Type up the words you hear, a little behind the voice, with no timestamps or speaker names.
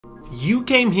You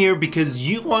came here because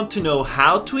you want to know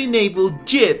how to enable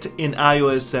JIT in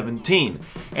iOS 17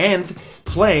 and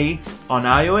play on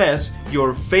iOS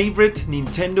your favorite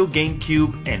Nintendo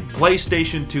GameCube and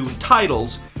PlayStation 2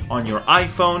 titles on your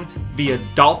iPhone via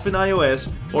Dolphin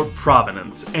iOS or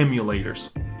Provenance emulators.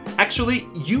 Actually,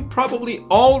 you probably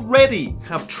already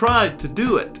have tried to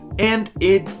do it and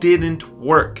it didn't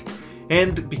work.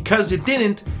 And because it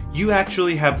didn't, you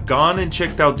actually have gone and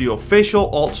checked out the official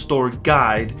AltStore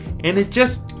guide and it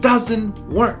just doesn't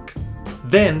work.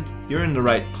 Then you're in the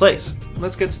right place.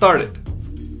 Let's get started.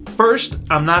 First,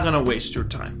 I'm not gonna waste your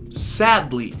time.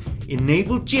 Sadly,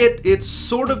 Enable JIT, it's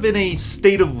sort of in a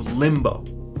state of limbo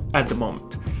at the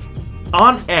moment.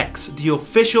 On X, the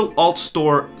official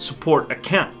AltStore support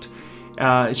account,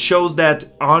 it shows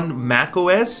that on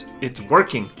macOS, it's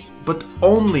working, but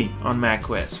only on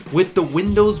macOS. With the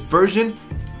Windows version,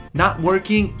 not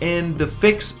working and the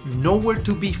fix nowhere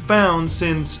to be found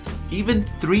since even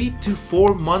 3 to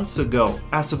 4 months ago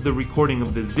as of the recording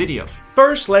of this video.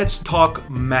 First, let's talk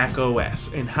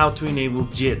macOS and how to enable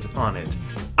JIT on it.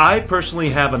 I personally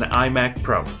have an iMac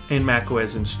Pro and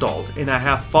macOS installed, and I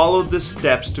have followed the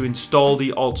steps to install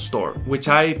the AltStore, which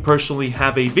I personally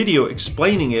have a video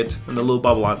explaining it in the little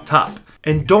bubble on top.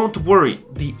 And don't worry,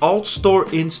 the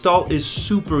AltStore install is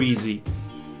super easy.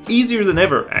 Easier than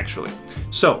ever, actually.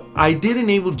 So, I did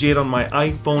enable JIT on my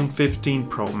iPhone 15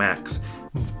 Pro Max,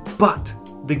 but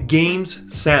the games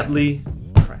sadly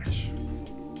crash.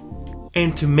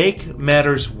 And to make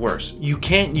matters worse, you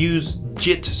can't use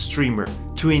JIT Streamer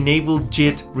to enable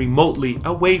JIT remotely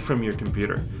away from your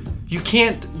computer. You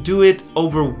can't do it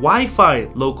over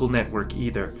Wi-Fi local network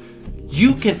either.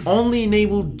 You can only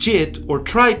enable JIT or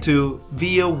try to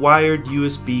via wired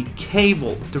USB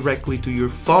cable directly to your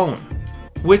phone,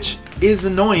 which is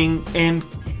annoying and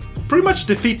pretty much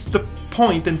defeats the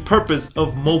point and purpose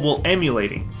of mobile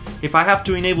emulating. If I have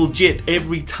to enable JIT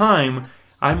every time,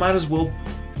 I might as well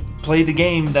play the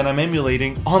game that I'm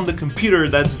emulating on the computer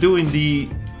that's doing the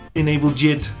enable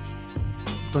JIT.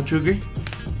 Don't you agree?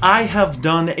 I have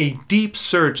done a deep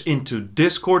search into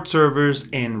Discord servers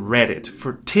and Reddit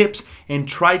for tips and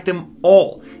tried them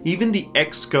all, even the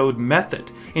Xcode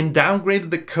method, and downgraded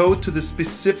the code to the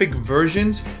specific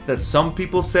versions that some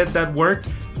people said that worked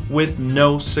with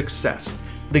no success.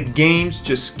 The games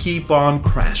just keep on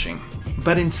crashing.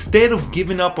 But instead of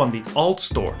giving up on the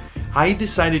AltStore, I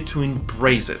decided to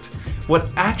embrace it. What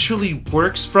actually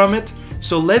works from it?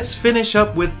 So let's finish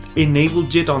up with Enable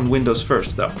JIT on Windows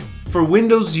first though. For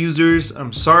Windows users,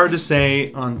 I'm sorry to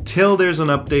say, until there's an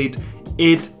update,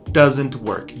 it doesn't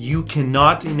work. You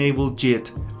cannot enable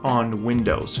JIT on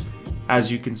Windows, as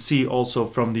you can see also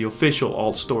from the official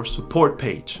AltStore support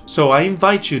page. So I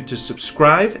invite you to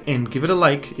subscribe and give it a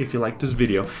like if you like this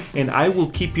video, and I will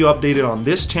keep you updated on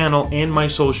this channel and my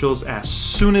socials as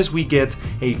soon as we get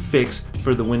a fix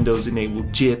for the Windows Enable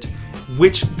JIT,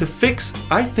 which the fix,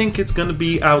 I think it's gonna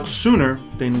be out sooner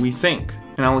than we think.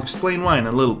 And I'll explain why in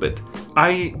a little bit.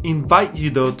 I invite you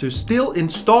though to still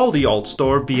install the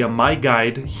AltStore via my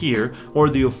guide here or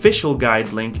the official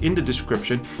guide link in the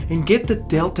description and get the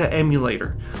Delta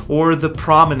emulator or the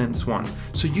Provenance one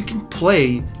so you can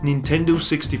play Nintendo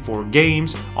 64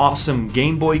 games, awesome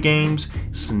GameBoy games,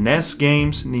 SNES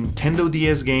games, Nintendo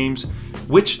DS games,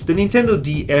 which the Nintendo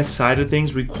DS side of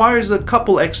things requires a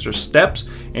couple extra steps,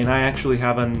 and I actually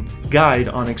have a guide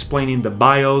on explaining the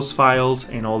BIOS files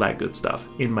and all that good stuff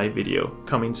in my video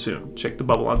coming soon. Check the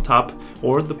bubble on top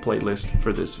or the playlist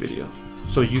for this video.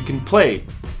 So you can play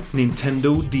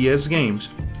Nintendo DS games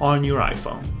on your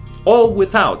iPhone, all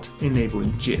without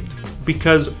enabling JIT.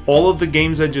 Because all of the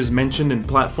games I just mentioned in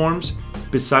platforms,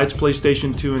 besides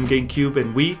PlayStation 2 and GameCube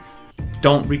and Wii,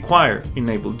 don't require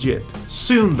enable JIT.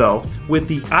 Soon though, with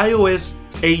the iOS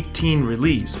 18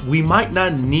 release, we might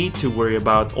not need to worry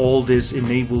about all this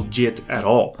enable JIT at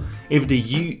all. If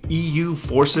the EU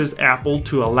forces Apple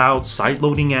to allow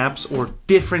side-loading apps or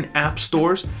different app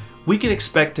stores, we can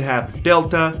expect to have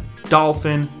Delta,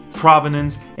 Dolphin,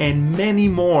 Provenance, and many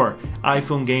more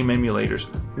iPhone game emulators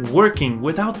working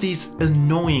without these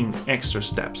annoying extra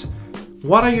steps.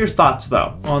 What are your thoughts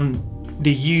though on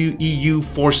the EU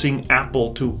forcing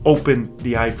Apple to open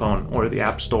the iPhone or the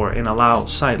App Store and allow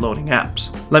side-loading apps?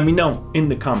 Let me know in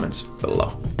the comments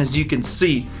below. As you can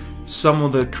see, some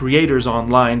of the creators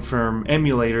online from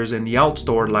emulators and the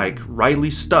AltStore, like Riley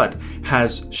Stud,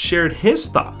 has shared his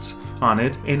thoughts on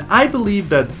it, and I believe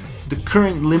that the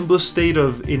current limbo state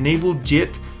of Enable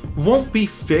JIT won't be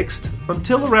fixed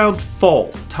until around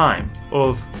fall time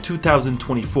of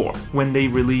 2024 when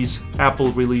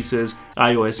Apple releases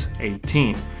iOS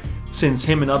 18, since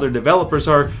him and other developers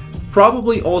are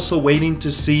Probably also waiting to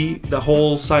see the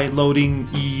whole side-loading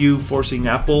EU forcing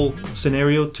Apple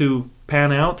scenario to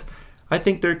pan out. I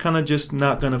think they're kind of just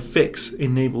not going to fix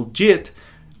Enable JIT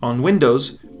on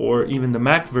Windows or even the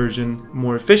Mac version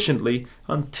more efficiently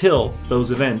until those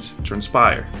events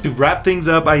transpire. To wrap things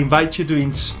up, I invite you to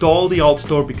install the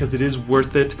AltStore because it is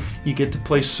worth it. You get to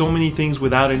play so many things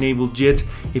without Enable JIT.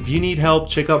 If you need help,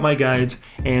 check out my guides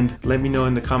and let me know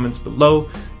in the comments below.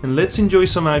 And let's enjoy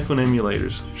some iPhone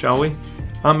emulators, shall we?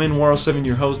 I'm N107,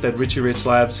 your host at Richie Rich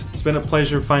Labs. It's been a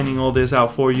pleasure finding all this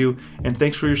out for you, and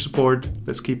thanks for your support.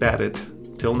 Let's keep at it.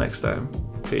 Till next time,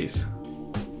 peace.